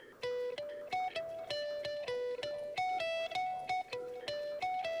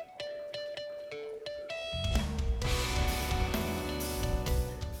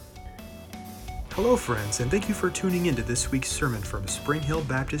Hello friends, and thank you for tuning in to this week's sermon from Spring Hill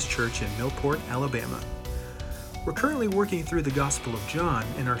Baptist Church in Millport, Alabama. We're currently working through the Gospel of John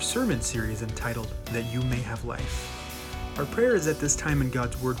in our sermon series entitled, That You May Have Life. Our prayer is that this time in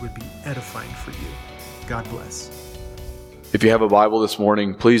God's Word would be edifying for you. God bless. If you have a Bible this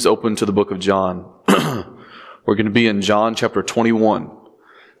morning, please open to the book of John. We're going to be in John chapter 21.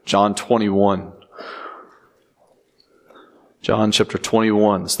 John 21. John chapter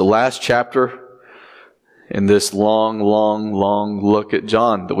 21. It's the last chapter in this long look at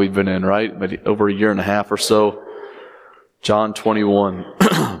John that we've been in, right? Maybe over a year and a half or so. John 21.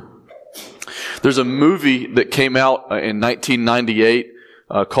 There's a movie that came out in 1998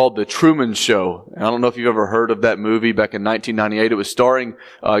 called The Truman Show. And I don't know if you've ever heard of that movie. Back in 1998, it was starring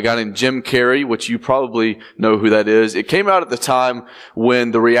a guy named Jim Carrey, which you probably know who that is. It came out at the time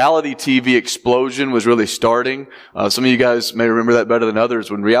when the reality TV explosion was really starting. Some of you guys may remember that better than others.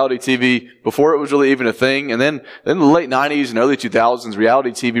 When reality TV, before it was really even a thing, and then in the late 90s and early 2000s,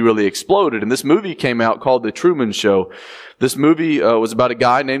 reality TV really exploded. And this movie came out called The Truman Show. This movie was about a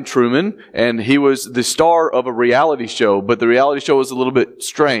guy named Truman, and he was the star of a reality show. But the reality show was a little bit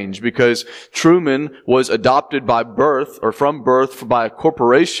strange because Truman was adopted by birth, or from birth, by a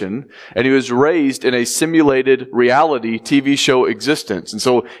corporation, and he was raised in a simulated reality TV show existence. And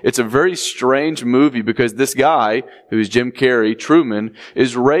so it's a very strange movie because this guy, who is Jim Carrey, Truman,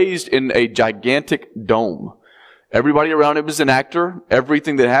 is raised in a gigantic dome. Everybody around him is an actor.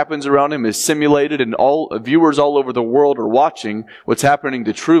 Everything that happens around him is simulated, and all viewers all over the world are watching what's happening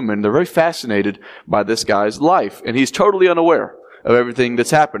to Truman. They're very fascinated by this guy's life, and he's totally unaware of everything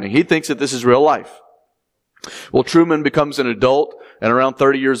that's happening. He thinks that this is real life. Well, Truman becomes an adult, and around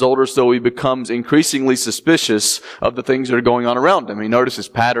 30 years old or so, he becomes increasingly suspicious of the things that are going on around him. He notices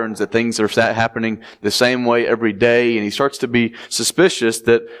patterns that things are happening the same way every day, and he starts to be suspicious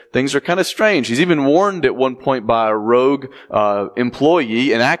that things are kind of strange. He's even warned at one point by a rogue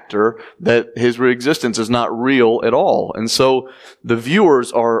employee, an actor, that his existence is not real at all. And so the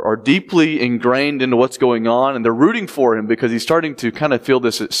viewers are deeply ingrained into what's going on, and they're rooting for him because he's starting to kind of feel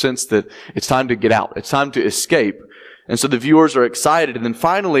this sense that it's time to get out. It's time to escape. And so the viewers are excited. And then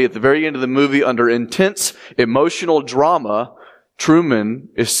finally, at the very end of the movie, under intense emotional drama, Truman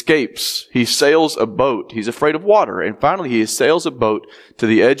escapes. He sails a boat. He's afraid of water. And finally, he sails a boat to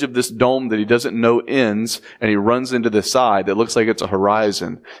the edge of this dome that he doesn't know ends, and he runs into the side that looks like it's a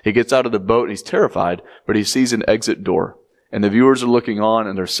horizon. He gets out of the boat, and he's terrified, but he sees an exit door. And the viewers are looking on,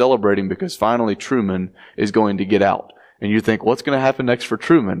 and they're celebrating because finally Truman is going to get out. And you think, what's going to happen next for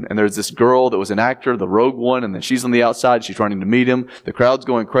Truman? And there's this girl that was an actor, the rogue one, and then she's on the outside. She's running to meet him. The crowd's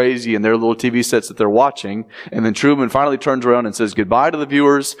going crazy in their little TV sets that they're watching. And then Truman finally turns around and says goodbye to the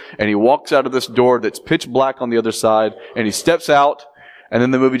viewers. And he walks out of this door that's pitch black on the other side. And he steps out. And then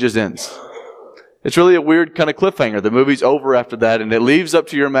the movie just ends. It's really a weird kind of cliffhanger. The movie's over after that. And it leaves up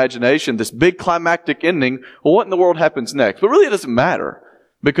to your imagination this big climactic ending. Well, what in the world happens next? But really it doesn't matter.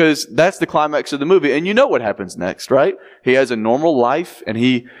 Because that's the climax of the movie. And you know what happens next, right? He has a normal life and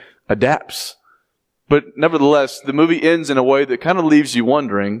he adapts. But nevertheless, the movie ends in a way that kind of leaves you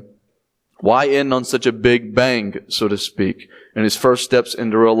wondering, why end on such a big bang, so to speak, in his first steps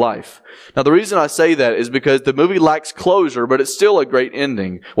into real life? Now, the reason I say that is because the movie lacks closure, but it's still a great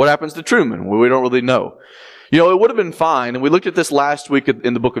ending. What happens to Truman? Well, we don't really know. You know, it would have been fine, and we looked at this last week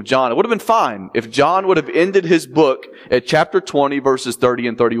in the book of John. It would have been fine if John would have ended his book at chapter 20, verses 30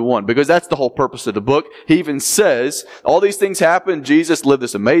 and 31, because that's the whole purpose of the book. He even says, all these things happened. Jesus lived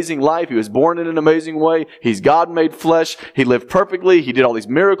this amazing life. He was born in an amazing way. He's God made flesh. He lived perfectly. He did all these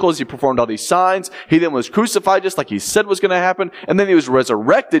miracles. He performed all these signs. He then was crucified just like he said was going to happen, and then he was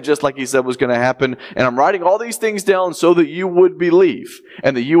resurrected just like he said was going to happen. And I'm writing all these things down so that you would believe,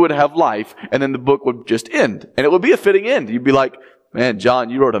 and that you would have life, and then the book would just end. And it would be a fitting end. You'd be like, man, John,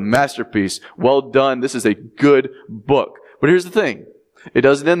 you wrote a masterpiece. Well done. This is a good book. But here's the thing. It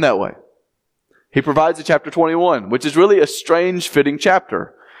doesn't end that way. He provides a chapter 21, which is really a strange fitting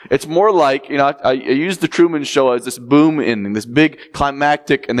chapter. It's more like, I use the Truman Show as this boom ending, this big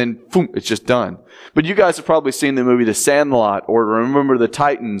climactic, and then boom, it's just done. But you guys have probably seen the movie The Sandlot or Remember the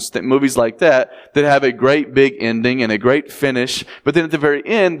Titans, movies like that have a great big ending and a great finish. But then at the very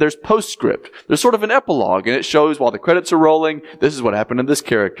end, there's postscript. There's sort of an epilogue, and it shows while the credits are rolling, this is what happened to this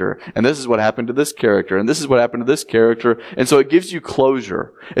character, and this is what happened to this character, and this is what happened to this character. And so it gives you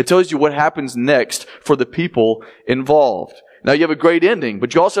closure. It tells you what happens next for the people involved. Now you have a great ending,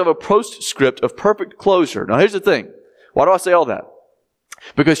 but you also have a postscript of perfect closure. Now here's the thing. Why do I say all that?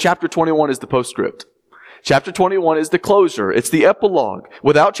 Because chapter 21 is the postscript. Chapter 21 is the closure. It's the epilogue.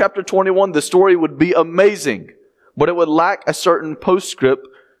 Without chapter 21, the story would be amazing, but it would lack a certain postscript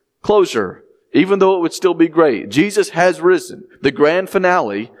closure. even though it would still be great. Jesus has risen, the grand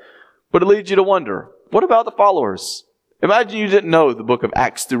finale, but it leads you to wonder, what about the followers? Imagine you didn't know the book of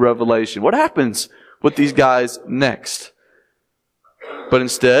Acts through Revelation. What happens with these guys next? But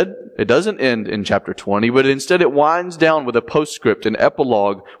instead, it doesn't end in chapter 20, but instead it winds down with a postscript, an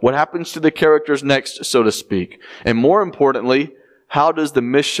epilogue. What happens to the characters next, so to speak? And more importantly, how does the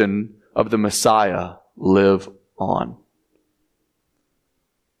mission of the Messiah live on?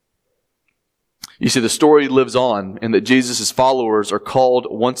 You see, the story lives on in that Jesus' followers are called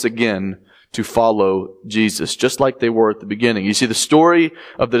once again to follow Jesus, just like they were at the beginning. You see, the story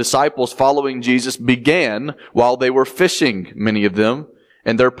of the disciples following Jesus began while they were fishing, many of them,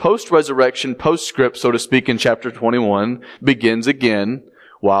 and their post-resurrection postscript, so to speak, in chapter 21 begins again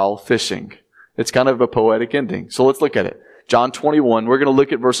while fishing. It's kind of a poetic ending. So let's look at it. John 21, we're going to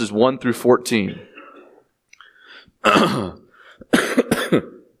look at verses 1 through 14.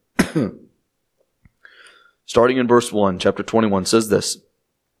 Starting in verse 1, chapter 21 says this.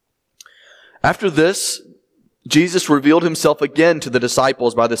 After this, Jesus revealed himself again to the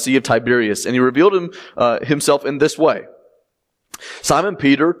disciples by the Sea of Tiberias, and he revealed himself in this way. Simon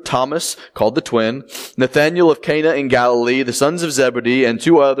Peter, Thomas, called the twin, Nathanael of Cana in Galilee, the sons of Zebedee, and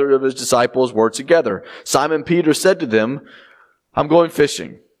 2 other of his disciples were together. Simon Peter said to them, I'm going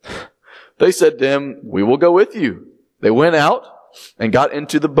fishing. They said to him, we will go with you. They went out and got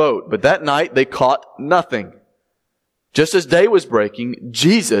into the boat, but that night they caught nothing. Just as day was breaking,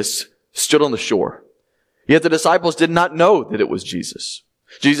 Jesus stood on the shore. Yet the disciples did not know that it was Jesus.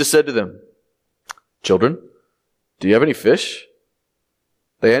 Jesus said to them, children, do you have any fish?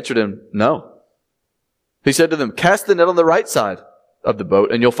 They answered him, no. He said to them, cast the net on the right side of the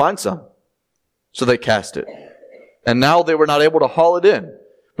boat and you'll find some. So they cast it. And now they were not able to haul it in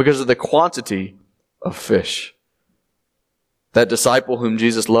because of the quantity of fish. That disciple whom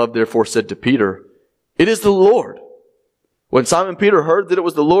Jesus loved therefore said to Peter, it is the Lord. When Simon Peter heard that it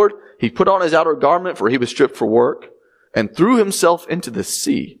was the Lord, he put on his outer garment, for he was stripped for work, and threw himself into the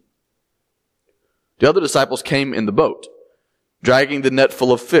sea. The other disciples came in the boat, dragging the net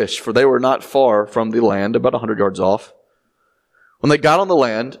full of fish, for they were not far from the land, about 100 yards off. When they got on the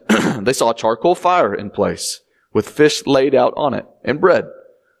land, they saw a charcoal fire in place, with fish laid out on it, and bread.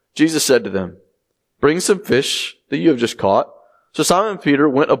 Jesus said to them, bring some fish that you have just caught. So Simon Peter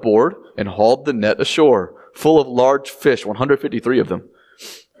went aboard and hauled the net ashore, full of large fish, 153 of them.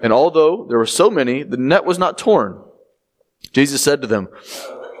 And although there were so many, the net was not torn. Jesus said to them,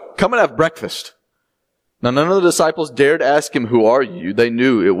 come and have breakfast. Now none of the disciples dared ask him, who are you? They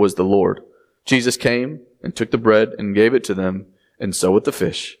knew it was the Lord. Jesus came and took the bread and gave it to them, and so with the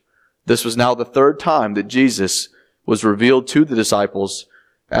fish. This was now the 3rd time that Jesus was revealed to the disciples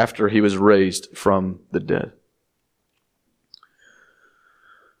after he was raised from the dead.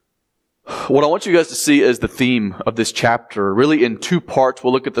 What I want you guys to see as the theme of this chapter, really in 2 parts,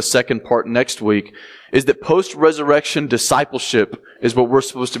 we'll look at the second part next week, is that post-resurrection discipleship is what we're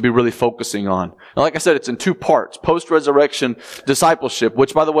supposed to be really focusing on. And like I said, it's in 2 parts. Post-resurrection discipleship,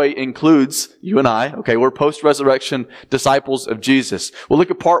 which by the way includes you and I. Okay, we're post-resurrection disciples of Jesus. We'll look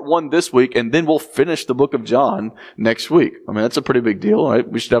at part 1 this week, and then we'll finish the book of John next week. I mean, that's a pretty big deal, right?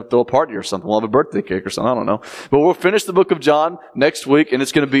 We should have to throw a party or something. We'll have a birthday cake or something. I don't know. But we'll finish the book of John next week, and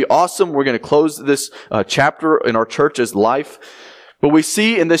it's going to be awesome. We're going to close this chapter in our church's life. But we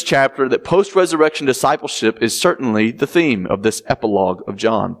see in this chapter that post-resurrection discipleship is certainly the theme of this epilogue of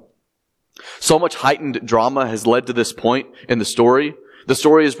John. So much heightened drama has led to this point in the story. The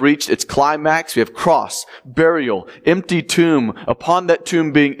story has reached its climax. We have cross, burial, empty tomb. Upon that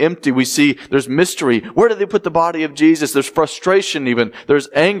tomb being empty, we see there's mystery. Where did they put the body of Jesus? There's frustration even. There's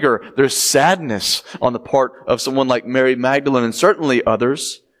anger. There's sadness on the part of someone like Mary Magdalene and certainly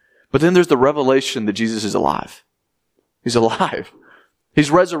others. But then there's the revelation that Jesus is alive. He's alive. He's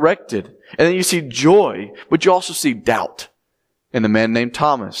resurrected. And then you see joy, but you also see doubt in the man named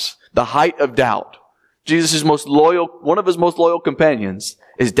Thomas. The height of doubt. Jesus' one of his most loyal companions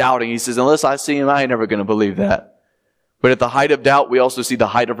is doubting. He says, unless I see him, I ain't never going to believe that. But at the height of doubt, we also see the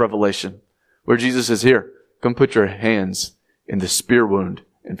height of revelation, where Jesus says, here, come put your hands in the spear wound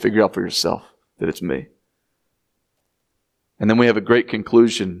and figure out for yourself that it's me. And then we have a great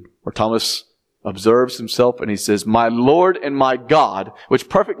conclusion where Thomas observes himself and he says, my Lord and my God, which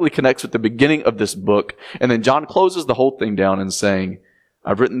perfectly connects with the beginning of this book. And then John closes the whole thing down in saying,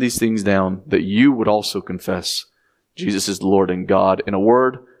 I've written these things down that you would also confess Jesus is Lord and God. In a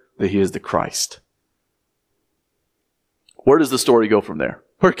word, that he is the Christ. Where does the story go from there?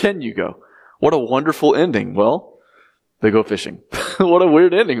 Where can you go? What a wonderful ending. Well, they go fishing. What a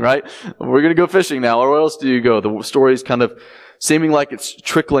weird ending, right? We're going to go fishing now. Or where else do you go? The story's kind of seeming like it's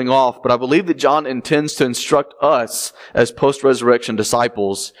trickling off, but I believe that John intends to instruct us as post-resurrection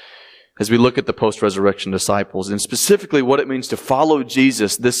disciples as we look at the post-resurrection disciples, and specifically what it means to follow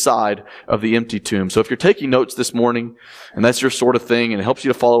Jesus this side of the empty tomb. So if you're taking notes this morning, and that's your sort of thing, and it helps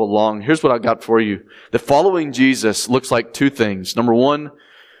you to follow along, here's what I got for you. That following Jesus looks like two things. Number one,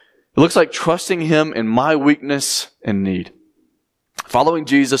 it looks like trusting Him in my weakness and need. Following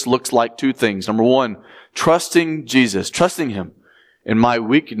Jesus looks like two things. Number one, trusting Jesus, trusting Him in my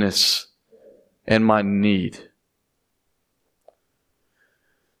weakness and my need.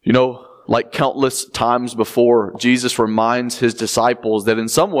 You know, like countless times before, Jesus reminds His disciples that in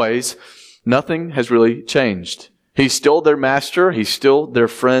some ways, nothing has really changed. He's still their master, He's still their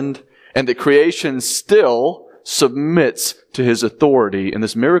friend, and that creation still submits to His authority in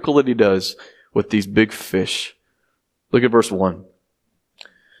this miracle that He does with these big fish. Look at verse 1.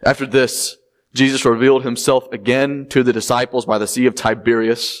 After this, Jesus revealed Himself again to the disciples by the Sea of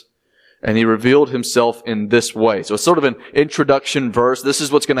Tiberias, and He revealed Himself in this way. So it's sort of an introduction verse. This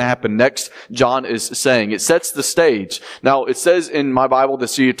is what's going to happen next, John is saying. It sets the stage. Now, it says in my Bible, the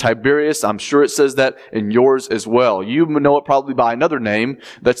Sea of Tiberias. I'm sure it says that in yours as well. You know it probably by another name.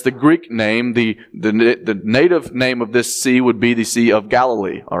 That's the Greek name. The native name of this sea would be the Sea of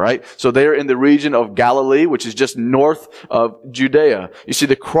Galilee. All right? So they're in the region of Galilee, which is just north of Judea. You see,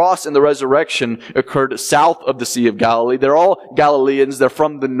 the cross and the resurrection occurred south of the Sea of Galilee. They're all Galileans. They're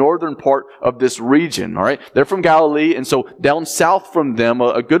from the northern part of this region, all right? They're from Galilee, and so down south from them,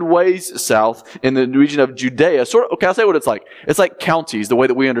 a good ways south, in the region of Judea, okay, I'll say what it's like. It's like counties, the way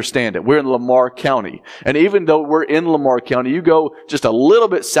that we understand it. We're in Lamar County. And even though we're in Lamar County, you go just a little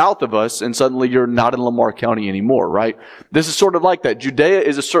bit south of us, and suddenly you're not in Lamar County anymore, right? This is sort of like that. Judea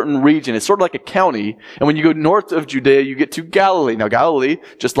is a certain region. It's sort of like a county, and when you go north of Judea, you get to Galilee. Now, Galilee,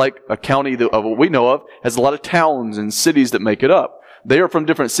 just like a county of what we know of, has a lot of towns and cities that make it up. They are from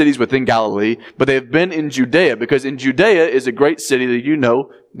different cities within Galilee, but they have been in Judea, because in Judea is a great city that you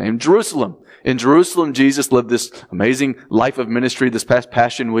know named Jerusalem. In Jerusalem, Jesus lived this amazing life of ministry this past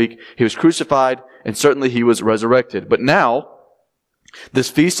Passion Week. He was crucified, and certainly He was resurrected. But now,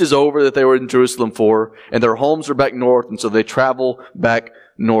 this feast is over that they were in Jerusalem for, and their homes are back north, and so they travel back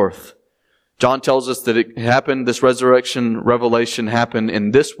north. John tells us that it happened, this resurrection revelation happened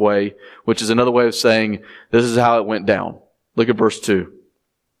in this way, which is another way of saying this is how it went down. Look at verse 2.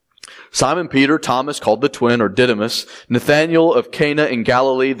 Simon Peter, Thomas called the twin, or Didymus, Nathanael of Cana in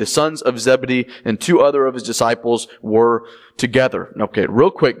Galilee, the sons of Zebedee, and two other of his disciples were together. Okay,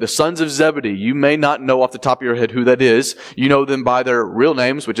 real quick, the sons of Zebedee, you may not know off the top of your head who that is. You know them by their real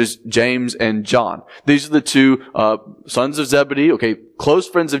names, which is James and John. These are the two sons of Zebedee, okay, close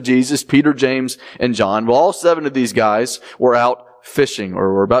friends of Jesus, Peter, James, and John. Well, all seven of these guys were out fishing,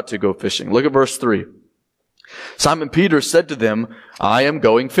 or were about to go fishing. Look at verse 3. Simon Peter said to them, I am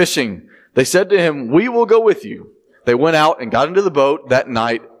going fishing. They said to him, we will go with you. They went out and got into the boat that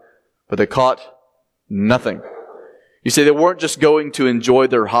night, but they caught nothing. You see, they weren't just going to enjoy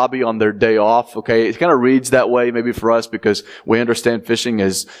their hobby on their day off, okay? It kind of reads that way maybe for us because we understand fishing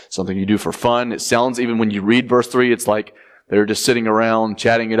as something you do for fun. It sounds, even when you read verse 3, it's like they're just sitting around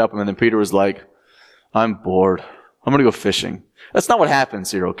chatting it up, and then Peter was like, I'm bored. I'm going to go fishing. That's not what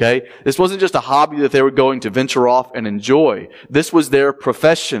happens here, okay? This wasn't just a hobby that they were going to venture off and enjoy. This was their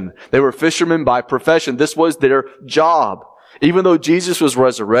profession. They were fishermen by profession. This was their job. Even though Jesus was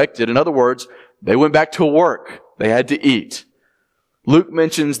resurrected, in other words, they went back to work. They had to eat. Luke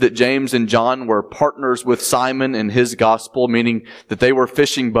mentions that James and John were partners with Simon in his gospel, meaning that they were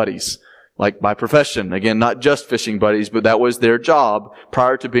fishing buddies, like by profession. Again, not just fishing buddies, but that was their job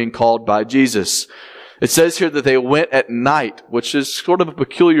prior to being called by Jesus. It says here that they went at night, which is sort of a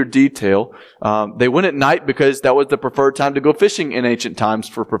peculiar detail. They went at night because that was the preferred time to go fishing in ancient times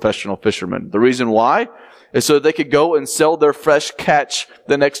for professional fishermen. The reason why is so they could go and sell their fresh catch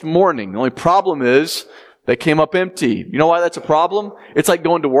the next morning. The only problem is they came up empty. You know why that's a problem? It's like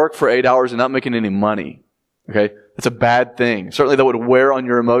going to work for 8 hours and not making any money. Okay? That's a bad thing. Certainly that would wear on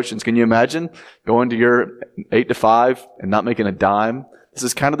your emotions. Can you imagine going to your 8 to 5 and not making a dime? This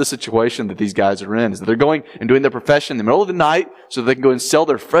is kind of the situation that these guys are in, is that they're going and doing their profession in the middle of the night so they can go and sell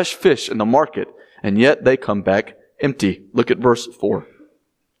their fresh fish in the market, and yet they come back empty. Look at verse 4.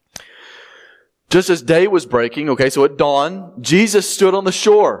 Just as day was breaking, okay, so at dawn, Jesus stood on the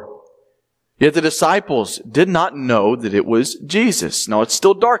shore. Yet the disciples did not know that it was Jesus. Now, it's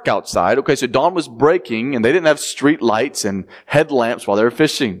still dark outside. Okay, so dawn was breaking, and they didn't have street lights and headlamps while they were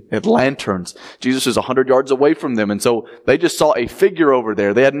fishing. They had lanterns. Jesus was 100 yards away from them, and so they just saw a figure over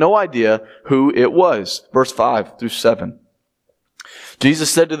there. They had no idea who it was. Verse 5 through 7.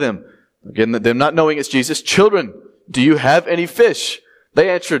 Jesus said to them, again, them not knowing it's Jesus, children, do you have any fish? They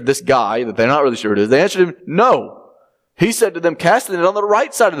answered this guy that they're not really sure who it is. They answered him, no. He said to them, cast the net on the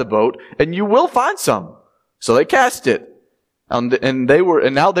right side of the boat, and you will find some. So they cast it. And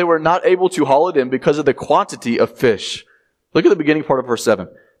now they were not able to haul it in because of the quantity of fish. Look at the beginning part of verse 7.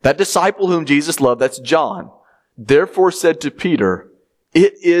 That disciple whom Jesus loved, that's John, therefore said to Peter,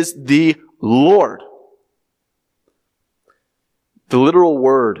 it is the Lord. The literal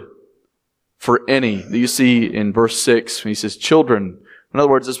word for any that you see in verse 6, when he says children. In other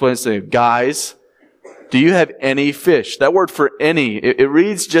words, this way it's saying, guys, do you have any fish? That word for any, it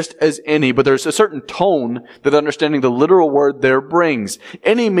reads just as any, but there's a certain tone that understanding the literal word there brings.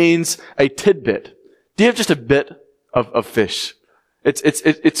 Any means a tidbit. Do you have just a bit of fish?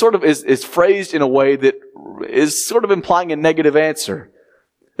 It sort of is phrased in a way that is sort of implying a negative answer.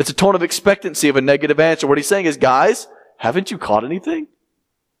 It's a tone of expectancy of a negative answer. What he's saying is, guys, haven't you caught anything?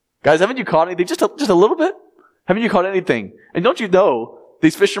 Guys, haven't you caught anything? Just a little bit? Haven't you caught anything? And don't you know,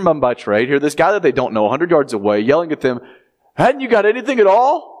 these fishermen by trade, hear this guy that they don't know 100 yards away yelling at them, hadn't you got anything at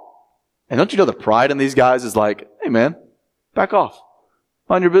all? And don't you know the pride in these guys is like, hey man, back off.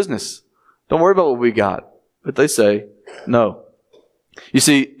 Mind your business. Don't worry about what we got. But they say, no. You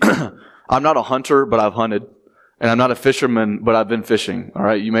see, I'm not a hunter, but I've hunted. And I'm not a fisherman, but I've been fishing. All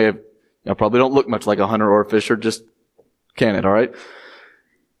right. I probably don't look much like a hunter or a fisher. Just can it. All right.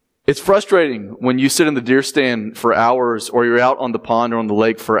 It's frustrating when you sit in the deer stand for hours, or you're out on the pond or on the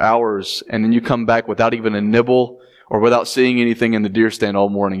lake for hours, and then you come back without even a nibble or without seeing anything in the deer stand all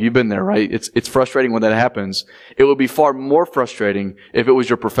morning. You've been there, right? It's frustrating when that happens. It would be far more frustrating if it was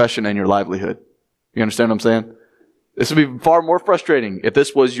your profession and your livelihood. You understand what I'm saying? This would be far more frustrating if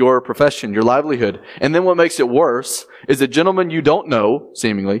this was your profession, your livelihood. And then what makes it worse is a gentleman you don't know,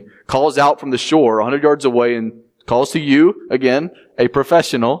 seemingly, calls out from the shore 100 yards away and calls to you, again, a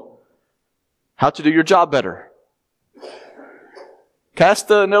professional, how to do your job better. Cast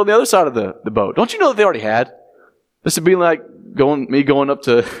the net on the other side of the boat. Don't you know that they already had? This would be like me going up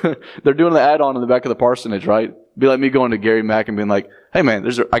to, they're doing the add-on in the back of the parsonage, right? It'd be like me going to Gary Mack and being like, hey man,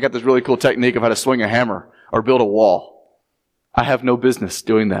 I got this really cool technique of how to swing a hammer or build a wall. I have no business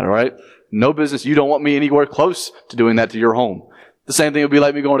doing that, all right? No business. You don't want me anywhere close to doing that to your home. The same thing would be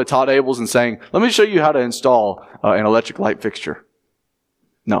like me going to Todd Abel's and saying, let me show you how to install an electric light fixture.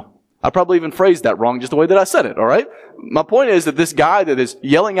 No. I probably even phrased that wrong just the way that I said it, all right? My point is that this guy that is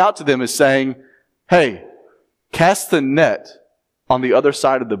yelling out to them is saying, hey, cast the net on the other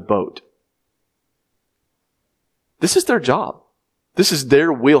side of the boat. This is their job. This is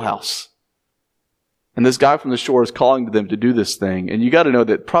their wheelhouse. And this guy from the shore is calling to them to do this thing. And you got to know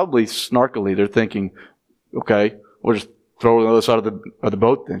that probably snarkily they're thinking, okay, we'll just throw it on the other side of the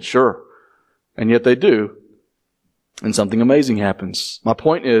boat then, sure. And yet they do. And something amazing happens. My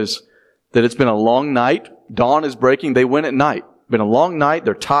point is that it's been a long night. Dawn is breaking. They went at night. Been a long night.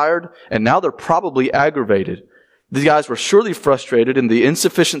 They're tired. And now they're probably aggravated. These guys were surely frustrated in the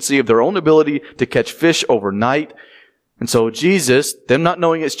insufficiency of their own ability to catch fish overnight. And so Jesus, them not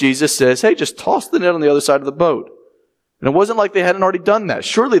knowing it's Jesus, says, hey, just toss the net on the other side of the boat. And it wasn't like they hadn't already done that.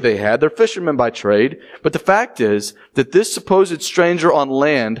 Surely they had. They're fishermen by trade. But the fact is that this supposed stranger on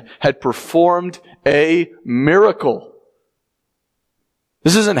land had performed a miracle.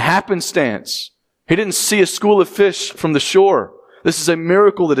 This isn't happenstance. He didn't see a school of fish from the shore. This is a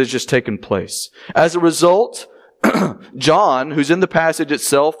miracle that has just taken place. As a result, John, who's in the passage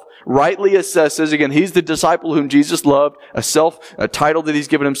itself, rightly assesses, again, he's the disciple whom Jesus loved, a title that he's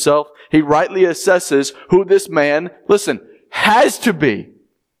given himself. He rightly assesses who this man, listen, has to be.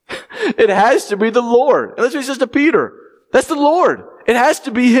 It has to be the Lord. And that's what he says to Peter. That's the Lord. It has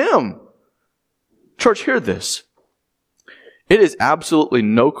to be him. Church, hear this. It is absolutely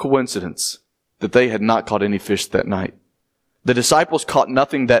no coincidence that they had not caught any fish that night. The disciples caught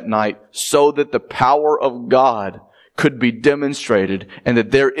nothing that night so that the power of God could be demonstrated and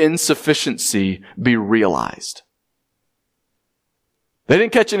that their insufficiency be realized. They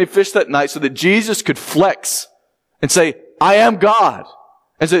didn't catch any fish that night so that Jesus could flex and say, I am God.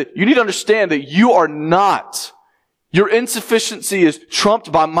 And say, you need to understand that you are not. Your insufficiency is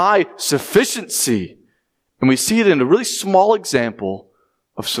trumped by my sufficiency. And we see it in a really small example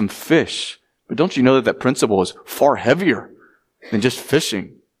of some fish. But don't you know that principle is far heavier than just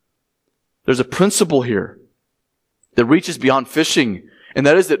fishing? There's a principle here that reaches beyond fishing, and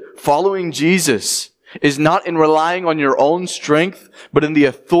that is that following Jesus is not in relying on your own strength, but in the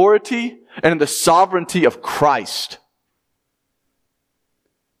authority and in the sovereignty of Christ.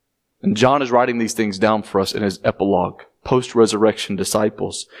 And John is writing these things down for us in his epilogue. post-resurrection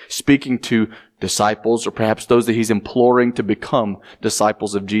disciples, speaking to disciples or perhaps those that he's imploring to become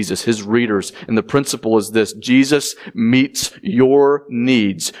disciples of Jesus, his readers. And the principle is this: Jesus meets your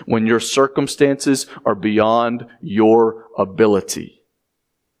needs when your circumstances are beyond your ability.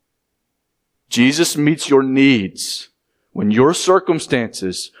 Jesus meets your needs when your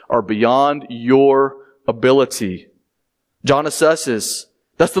circumstances are beyond your ability. John assesses,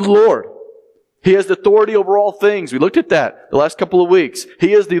 that's the Lord. He has the authority over all things. We looked at that the last couple of weeks.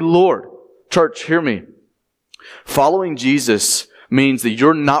 He is the Lord. Church, hear me. Following Jesus means that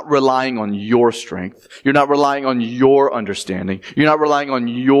you're not relying on your strength. You're not relying on your understanding. You're not relying on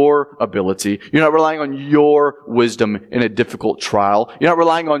your ability. You're not relying on your wisdom in a difficult trial. You're not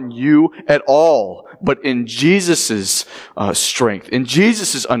relying on you at all, but in Jesus' strength, in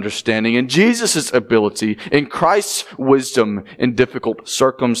Jesus' understanding, in Jesus' ability, in Christ's wisdom in difficult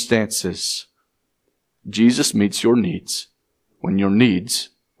circumstances. Jesus meets your needs when your needs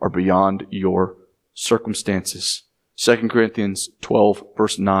are beyond your circumstances. 2 Corinthians 12,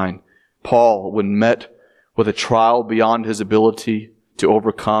 verse 9. Paul, when met with a trial beyond his ability to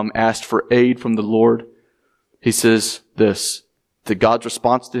overcome, asked for aid from the Lord. He says this, that God's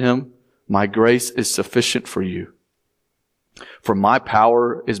response to him, "My grace is sufficient for you. For my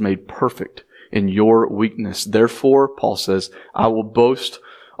power is made perfect in your weakness. Therefore," Paul says, "I will boast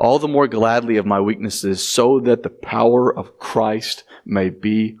all the more gladly of my weaknesses, so that the power of Christ may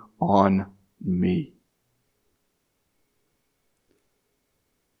be on me."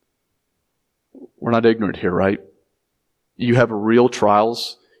 We're not ignorant here, right? You have real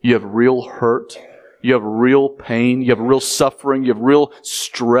trials. You have real hurt. You have real pain. You have real suffering. You have real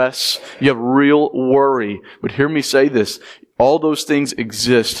stress. You have real worry. But hear me say this. All those things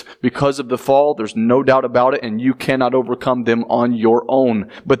exist because of the fall. There's no doubt about it, and you cannot overcome them on your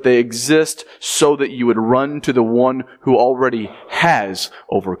own. But they exist so that you would run to the one who already has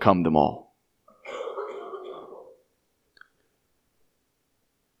overcome them all.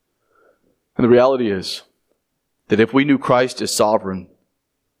 And the reality is that if we knew Christ is sovereign,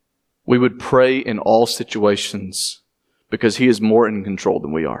 we would pray in all situations because He is more in control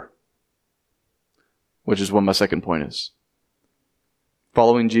than we are. Which is what my second point is.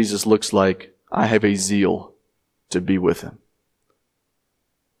 Following Jesus looks like I have a zeal to be with Him.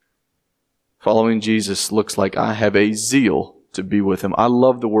 Following Jesus looks like I have a zeal to be with Him. I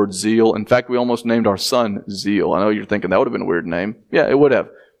love the word zeal. In fact, we almost named our son Zeal. I know you're thinking that would have been a weird name. Yeah, it would have.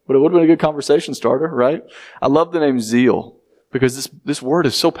 But it would have been a good conversation starter, right? I love the name zeal because this word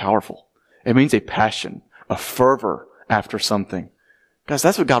is so powerful. It means a passion, a fervor after something. Guys,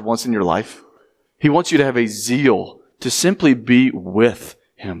 that's what God wants in your life. He wants you to have a zeal to simply be with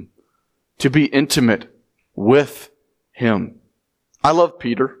Him, to be intimate with Him. I love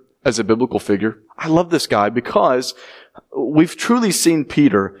Peter as a biblical figure. I love this guy because we've truly seen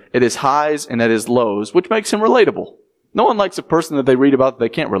Peter at his highs and at his lows, which makes him relatable. No one likes a person that they read about that they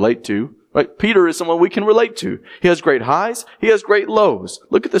can't relate to. Right? Peter is someone we can relate to. He has great highs. He has great lows.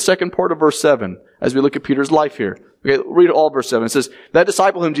 Look at the second part of verse 7 as we look at Peter's life here. Okay, read all verse 7. It says, "That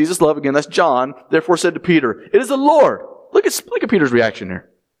disciple whom Jesus loved," again, that's John, "therefore said to Peter, 'It is the Lord.'" Look at Peter's reaction here.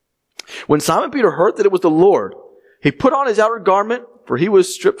 "When Simon Peter heard that it was the Lord, he put on his outer garment, for he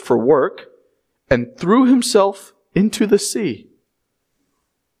was stripped for work, and threw himself into the sea."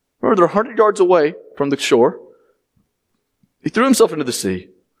 Remember, they're 100 yards away from the shore. He threw himself into the sea.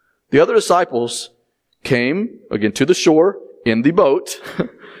 The other disciples came, again, to the shore in the boat,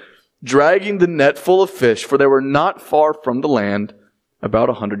 dragging the net full of fish, for they were not far from the land, about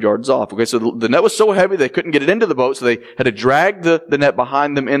 100 yards off. Okay, so the net was so heavy they couldn't get it into the boat, so they had to drag the net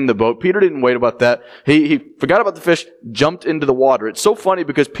behind them in the boat. Peter didn't wait about that. He forgot about the fish, jumped into the water. It's so funny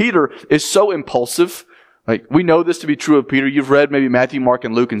because Peter is so impulsive. Like, we know this to be true of Peter. You've read maybe Matthew, Mark,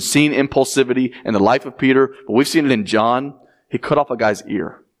 and Luke and seen impulsivity in the life of Peter, but we've seen it in John. He cut off a guy's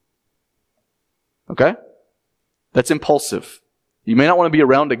ear. Okay? That's impulsive. You may not want to be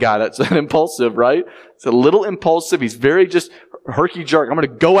around a guy that's that impulsive, right? It's a little impulsive. He's very just herky-jerk. I'm going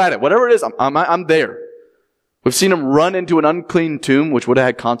to go at it. Whatever it is, I'm there. We've seen him run into an unclean tomb, which would have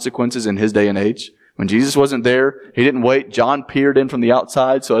had consequences in his day and age. When Jesus wasn't there, he didn't wait. John peered in from the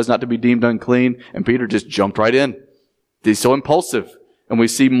outside so as not to be deemed unclean, and Peter just jumped right in. He's so impulsive. And we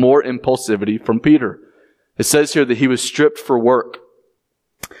see more impulsivity from Peter. It says here that he was stripped for work.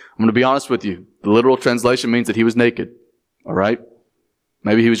 I'm going to be honest with you. The literal translation means that he was naked. All right?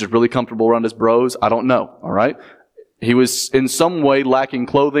 Maybe he was just really comfortable around his bros. I don't know. All right? He was in some way lacking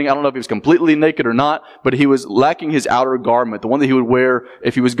clothing. I don't know if he was completely naked or not, but he was lacking his outer garment, the one that he would wear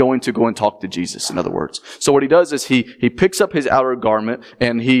if he was going to go and talk to Jesus, in other words. So what he does is he picks up his outer garment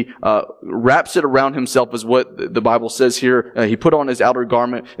and he wraps it around himself, is what the Bible says here. He put on his outer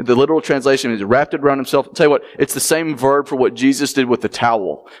garment. The literal translation is wrapped it around himself. I'll tell you what, it's the same verb for what Jesus did with the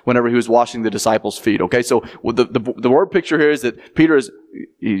towel whenever he was washing the disciples' feet. Okay, so the word picture here is that Peter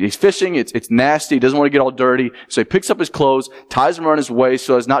he's fishing. It's nasty. He doesn't want to get all dirty. So he picks up his clothes, ties them around his waist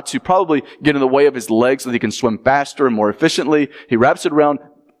so as not to probably get in the way of his legs so that he can swim faster and more efficiently. He wraps it around,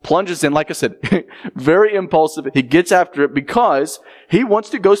 plunges in, like I said, very impulsive. He gets after it because he wants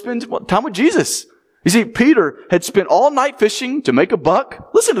to go spend time with Jesus. You see, Peter had spent all night fishing to make a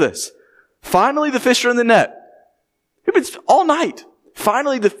buck. Listen to this. Finally, the fish are in the net. It's all night.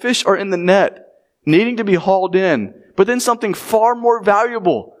 Finally, the fish are in the net, needing to be hauled in. But then something far more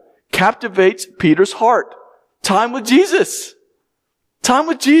valuable captivates Peter's heart. Time with Jesus. Time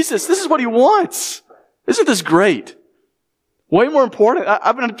with Jesus. This is what he wants. Isn't this great? Way more important.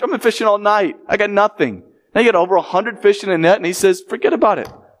 I've been fishing all night. I got nothing. Now you got over 100 fish in a net, and he says, forget about it.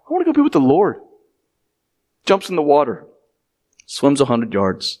 I want to go be with the Lord. Jumps in the water. Swims 100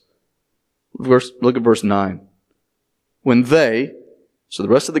 yards. Look at verse 9. When so the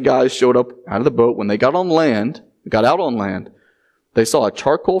rest of the guys showed up out of the boat, when they got out on land, they saw a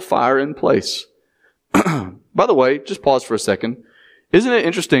charcoal fire in place. By the way, just pause for a second. Isn't it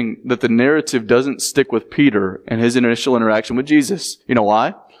interesting that the narrative doesn't stick with Peter and his initial interaction with Jesus? You know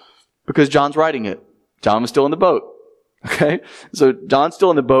why? Because John's writing it. John was still in the boat. Okay? So John's still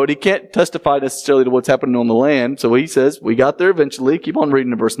in the boat. He can't testify necessarily to what's happening on the land. So he says, we got there eventually. Keep on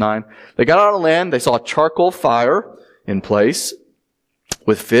reading in verse 9. They got out on land. They saw a charcoal fire in place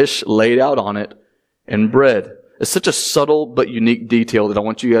with fish laid out on it and bread. It's such a subtle but unique detail that I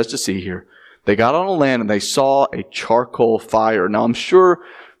want you guys to see here. They got on the land and they saw a charcoal fire. Now, I'm sure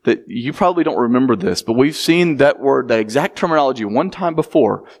that you probably don't remember this, but we've seen that word, that exact terminology one time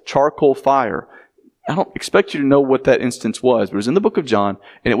before, charcoal fire. I don't expect you to know what that instance was, but it was in the book of John,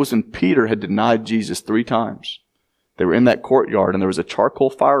 and it was when Peter had denied Jesus 3 times. They were in that courtyard, and there was a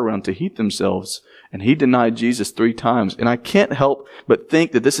charcoal fire around to heat themselves, and he denied Jesus 3 times. And I can't help but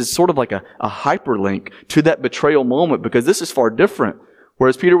think that this is sort of like a hyperlink to that betrayal moment, because this is far different.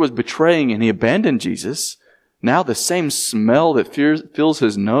 Whereas Peter was betraying and he abandoned Jesus, now the same smell that fills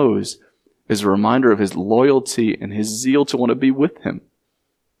his nose is a reminder of his loyalty and his zeal to want to be with him.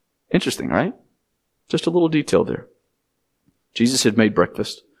 Interesting, right? Just a little detail there. Jesus had made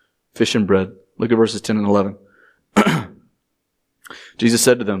breakfast, fish and bread. Look at verses 10 and 11. Jesus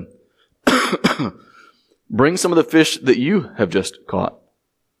said to them, bring some of the fish that you have just caught.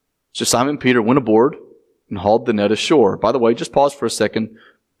 So Simon Peter went aboard and hauled the net ashore. By the way, just pause for a second.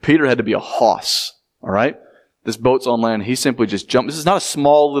 Peter had to be a hoss, all right? This boat's on land. He simply just jumped. This is not a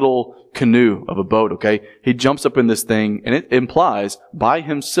small little canoe of a boat, okay? He jumps up in this thing, and it implies by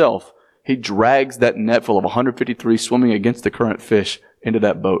himself, he drags that net full of 153 swimming against the current fish into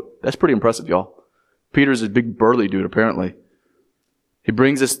that boat. That's pretty impressive, y'all. Peter's a big burly dude, apparently. He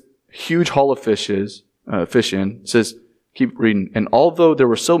brings this huge haul of fish in, says, keep reading, and although there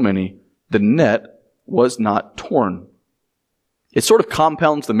were so many, the net was not torn. It sort of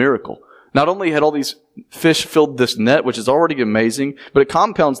compounds the miracle. Not only had all these fish filled this net, which is already amazing, but it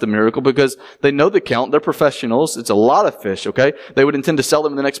compounds the miracle because they know the count. They're professionals. It's a lot of fish, okay? They would intend to sell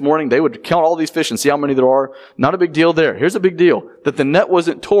them the next morning. They would count all these fish and see how many there are. Not a big deal there. Here's a big deal. That the net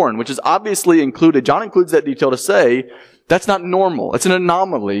wasn't torn, which is obviously included. John includes that detail to say that's not normal. It's an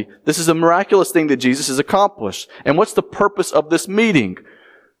anomaly. This is a miraculous thing that Jesus has accomplished. And what's the purpose of this meeting?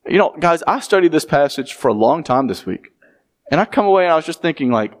 You know, guys, I studied this passage for a long time this week. And I come away and I was just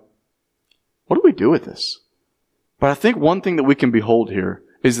thinking, like, what do we do with this? But I think one thing that we can behold here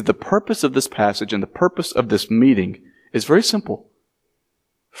is that the purpose of this passage and the purpose of this meeting is very simple.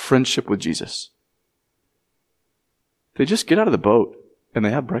 Friendship with Jesus. They just get out of the boat and they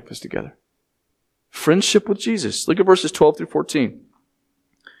have breakfast together. Friendship with Jesus. Look at verses 12 through 14.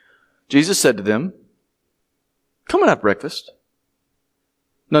 Jesus said to them, come and have breakfast.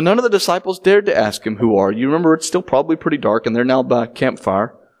 Now, none of the disciples dared to ask him, who are you? Remember, it's still probably pretty dark, and they're now by a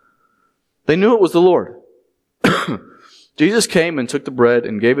campfire. They knew it was the Lord. Jesus came and took the bread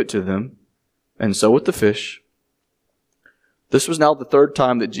and gave it to them, and so with the fish. This was now the 3rd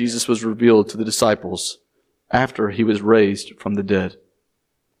time that Jesus was revealed to the disciples after he was raised from the dead.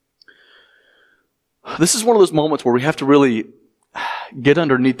 This is one of those moments where we have to really get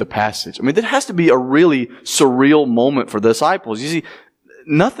underneath the passage. I mean, that has to be a really surreal moment for the disciples. You see,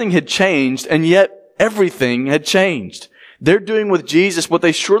 nothing had changed, and yet everything had changed. They're doing with Jesus what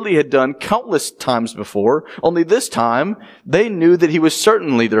they surely had done countless times before, only this time they knew that he was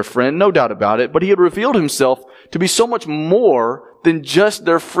certainly their friend, no doubt about it, but he had revealed himself to be so much more than just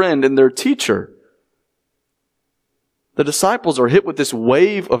their friend and their teacher. The disciples are hit with this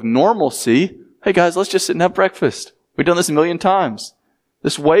wave of normalcy. Hey guys, let's just sit and have breakfast. We've done this a million times.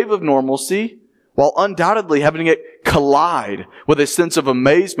 This wave of normalcy, while undoubtedly having it collide with a sense of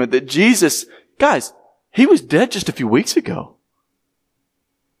amazement that Jesus, guys, he was dead just a few weeks ago.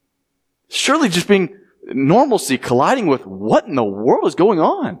 Surely just being normalcy colliding with what in the world is going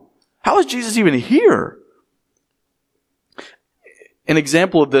on? How is Jesus even here? An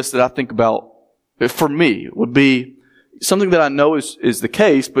example of this that I think about, for me, would be something that I know is the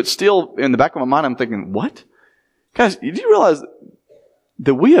case, but still in the back of my mind I'm thinking, what? Guys, do you realize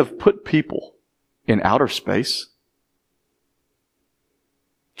that we have put people in outer space?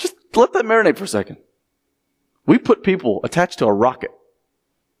 Just let that marinate for a second. We put people attached to a rocket,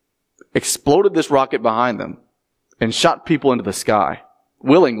 exploded this rocket behind them, and shot people into the sky.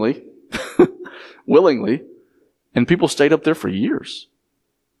 Willingly. Willingly. And people stayed up there for years.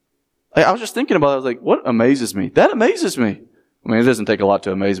 I was just thinking about it. I was like, what amazes me? That amazes me. I mean, it doesn't take a lot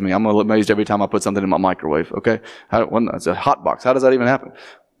to amaze me. I'm amazed every time I put something in my microwave, okay? It's a hot box. How does that even happen?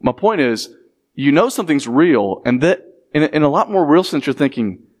 My point is, you know something's real, and that in a lot more real sense, you're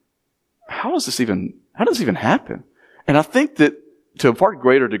thinking, how does this even happen? And I think that to a far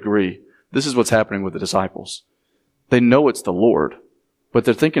greater degree, this is what's happening with the disciples. They know it's the Lord, but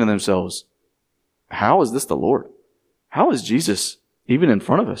they're thinking to themselves, how is this the Lord? How is Jesus even in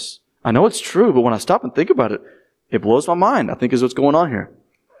front of us? I know it's true, but when I stop and think about it, it blows my mind, I think is what's going on here.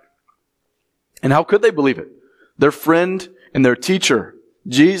 And how could they believe it? Their friend and their teacher,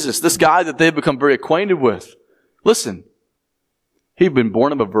 Jesus, this guy that they've become very acquainted with. Listen, he'd been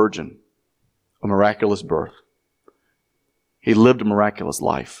born of a virgin, a miraculous birth. He lived a miraculous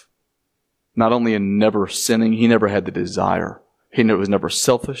life. Not only in never sinning, he never had the desire. He was never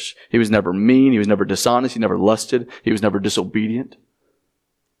selfish. He was never mean. He was never dishonest. He never lusted. He was never disobedient.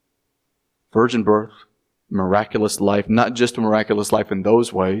 Virgin birth, miraculous life, not just a miraculous life in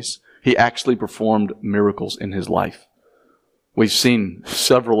those ways. He actually performed miracles in his life. We've seen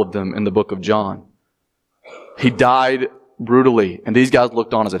several of them in the book of John. He died brutally, and these guys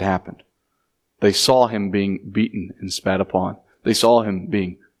looked on as it happened. They saw him being beaten and spat upon. They saw him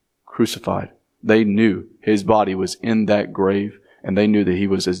being crucified. They knew his body was in that grave, and they knew that he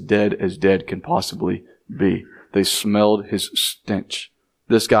was as dead can possibly be. They smelled his stench.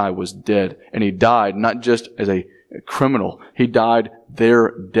 This guy was dead, and he died not just as a criminal. He died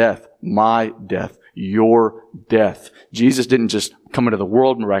their death, my death, your death. Jesus didn't just come into the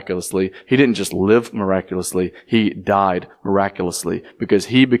world miraculously. He didn't just live miraculously. He died miraculously because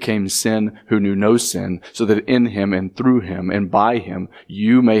he became sin who knew no sin, so that in him and through him and by him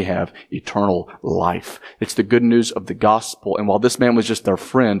you may have eternal life. It's the good news of the gospel. And while this man was just their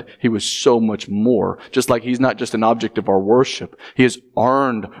friend, he was so much more. Just like he's not just an object of our worship. He has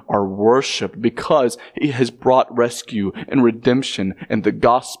earned our worship because he has brought rescue and redemption and the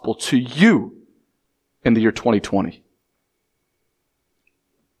gospel to you in the year 2020.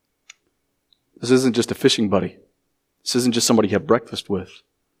 This isn't just a fishing buddy. This isn't just somebody you have breakfast with.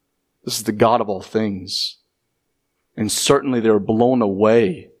 This is the God of all things. And certainly they were blown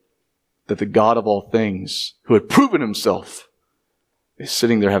away that the God of all things, who had proven himself, is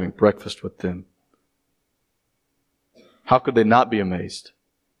sitting there having breakfast with them. How could they not be amazed?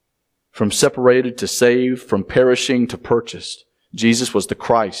 From separated to saved, from perishing to purchased, Jesus was the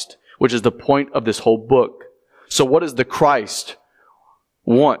Christ, which is the point of this whole book. So what does the Christ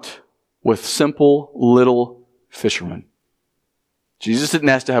want with simple little fishermen? Jesus didn't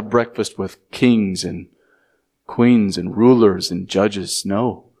ask to have breakfast with kings and queens and rulers and judges.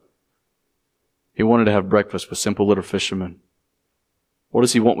 No. He wanted to have breakfast with simple little fishermen. What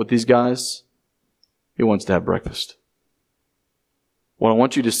does he want with these guys? He wants to have breakfast. What I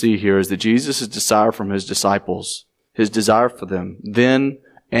want you to see here is that Jesus' desire from his disciples, his desire for them then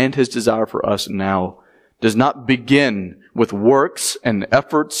and his desire for us now, does not begin with works and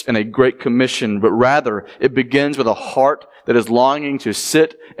efforts and a great commission, but rather it begins with a heart that is longing to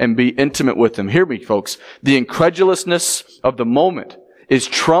sit and be intimate with him. Hear me, folks. The incredulousness of the moment is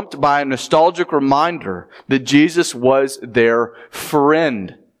trumped by a nostalgic reminder that Jesus was their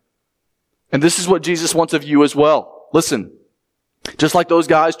friend. And this is what Jesus wants of you as well. Listen. Just like those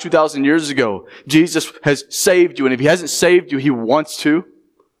guys 2,000 years ago, Jesus has saved you. And if he hasn't saved you, he wants to.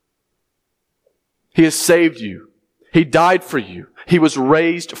 He has saved you. He died for you. He was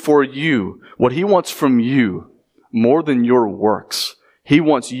raised for you. What he wants from you, more than your works, he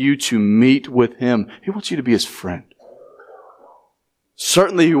wants you to meet with him. He wants you to be his friend.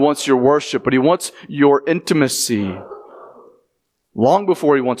 Certainly He wants your worship, but He wants your intimacy. Long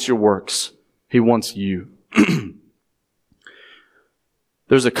before He wants your works, He wants you.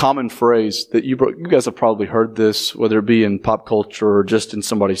 There's a common phrase that you guys have probably heard this, whether it be in pop culture or just in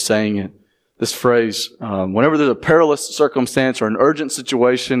somebody saying it. This phrase, whenever there's a perilous circumstance or an urgent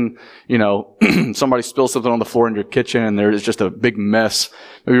situation, somebody spills something on the floor in your kitchen and there is just a big mess.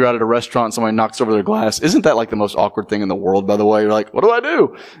 Maybe you're out at a restaurant and somebody knocks over their glass. Isn't that like the most awkward thing in the world, by the way? You're like, what do I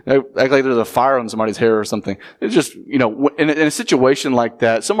do? Act like there's a fire on somebody's hair or something. It's just, in a situation like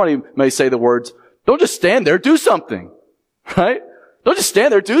that, somebody may say the words, don't just stand there, do something. Right? Don't just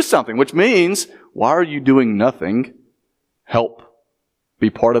stand there, do something. Which means, why are you doing nothing? Help. Be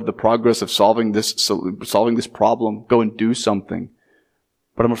part of the progress of solving this problem. Go and do something.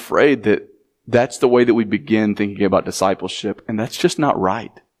 But I'm afraid that that's the way that we begin thinking about discipleship, and that's just not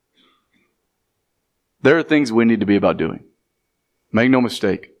right. There are things we need to be about doing. Make no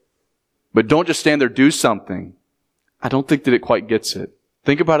mistake. But don't just stand there, do something. I don't think that it quite gets it.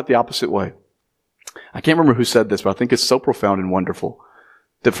 Think about it the opposite way. I can't remember who said this, but I think it's so profound and wonderful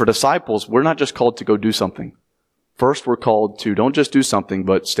that for disciples, we're not just called to go do something. First, we're called to don't just do something,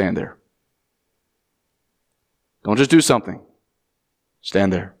 but stand there. Don't just do something.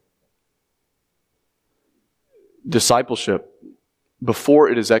 Stand there. Discipleship, before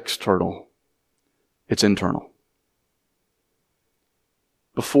it is external, it's internal.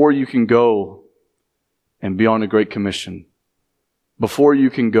 Before you can go and be on a great commission, before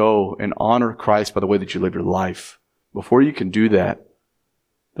you can go and honor Christ by the way that you live your life, before you can do that,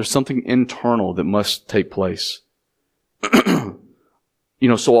 there's something internal that must take place.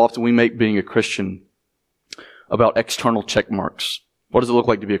 So often we make being a Christian about external check marks. What does it look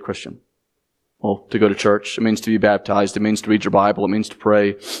like to be a Christian? Well, to go to church. It means to be baptized. It means to read your Bible. It means to pray.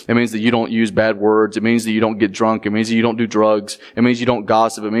 It means that you don't use bad words. It means that you don't get drunk. It means that you don't do drugs. It means you don't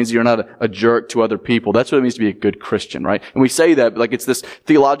gossip. It means that you're not a jerk to other people. That's what it means to be a good Christian, right? And we say that like it's this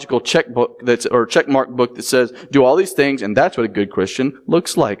theological checkbook or checkmark book that says, do all these things, and that's what a good Christian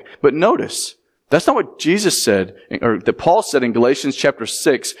looks like. But notice, that's not what Jesus said, or that Paul said in Galatians chapter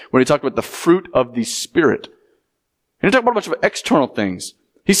 6, when he talked about the fruit of the Spirit. He didn't talk about a bunch of external things.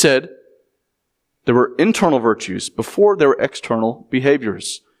 He said, there were internal virtues before there were external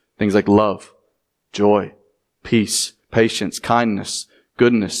behaviors. Things like love, joy, peace, patience, kindness,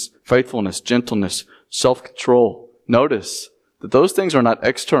 goodness, faithfulness, gentleness, self-control. Notice that those things are not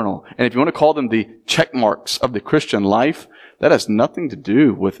external. And if you want to call them the check marks of the Christian life, that has nothing to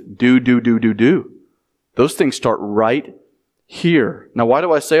do with do. Those things start right here. Now, why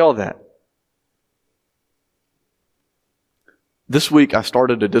do I say all that? This week I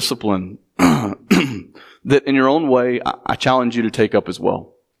started a discipline that in your own way, I challenge you to take up as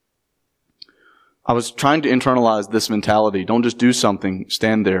well. I was trying to internalize this mentality. Don't just do something,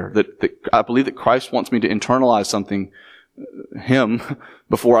 stand there. That I believe that Christ wants me to internalize something, Him,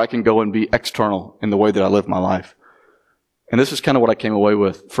 before I can go and be external in the way that I live my life. And this is kind of what I came away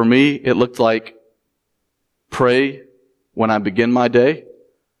with. For me, it looked like pray when I begin my day,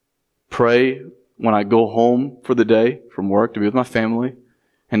 pray when I go home for the day from work to be with my family,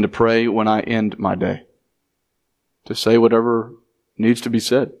 and to pray when I end my day. To say whatever needs to be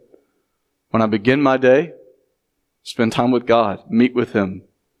said. When I begin my day, spend time with God, meet with Him,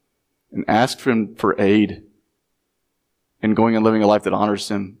 and ask Him for aid in going and living a life that honors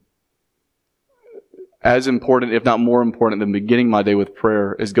Him. As important, if not more important than beginning my day with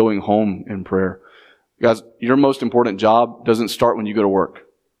prayer, is going home in prayer. Guys, your most important job doesn't start when you go to work.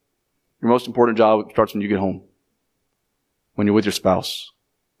 Your most important job starts when you get home. When you're with your spouse.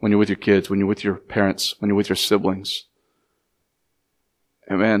 When you're with your kids. When you're with your parents. When you're with your siblings.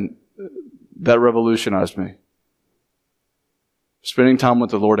 And man, that revolutionized me. Spending time with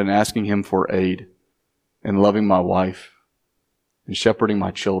the Lord and asking Him for aid. And loving my wife. And shepherding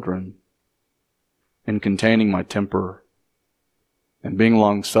my children. And containing my temper. And being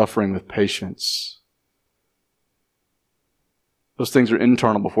long-suffering with patience. Those things are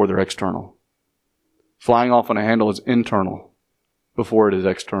internal before they're external. Flying off on a handle is internal before it is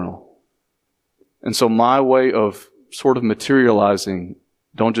external. And so my way of sort of materializing,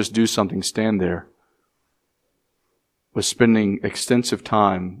 don't just do something, stand there, was spending extensive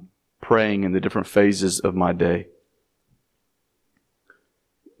time praying in the different phases of my day.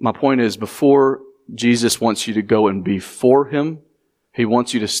 My point is, before Jesus wants you to go and be for Him, He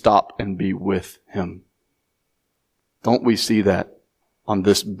wants you to stop and be with Him. Don't we see that on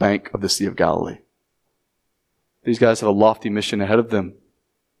this bank of the Sea of Galilee? These guys have a lofty mission ahead of them.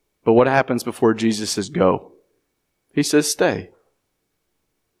 But what happens before Jesus says go? He says stay.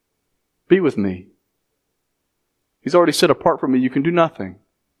 Be with me. He's already said, apart from me, you can do nothing.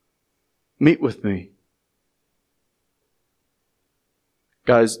 Meet with me.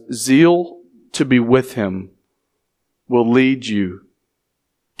 Guys, zeal to be with Him will lead you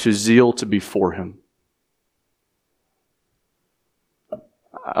to zeal to be for Him.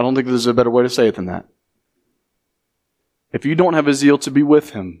 I don't think there's a better way to say it than that. If you don't have a zeal to be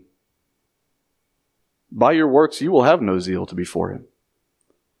with Him, by your works you will have no zeal to be for Him.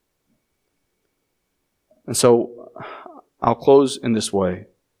 And so I'll close in this way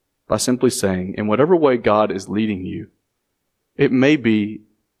by simply saying, in whatever way God is leading you, it may be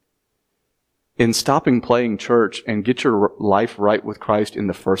in stopping playing church and get your life right with Christ in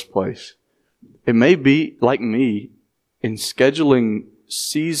the first place. It may be, like me, in scheduling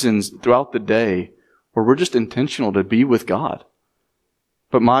seasons throughout the day where we're just intentional to be with God.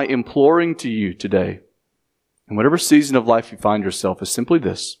 But my imploring to you today, in whatever season of life you find yourself, is simply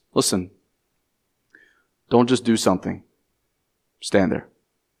this. Listen, don't just do something. Stand there.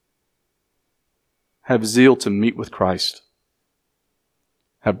 Have zeal to meet with Christ.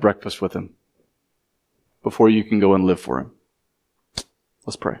 Have breakfast with Him before you can go and live for Him.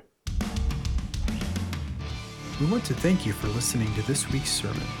 Let's pray. We want to thank you for listening to this week's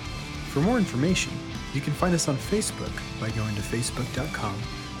sermon. For more information, you can find us on Facebook by going to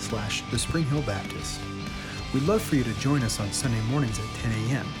facebook.com/The Spring Hill Baptist. We'd love for you to join us on Sunday mornings at 10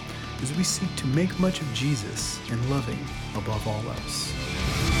 a.m. as we seek to make much of Jesus and love Him above all else.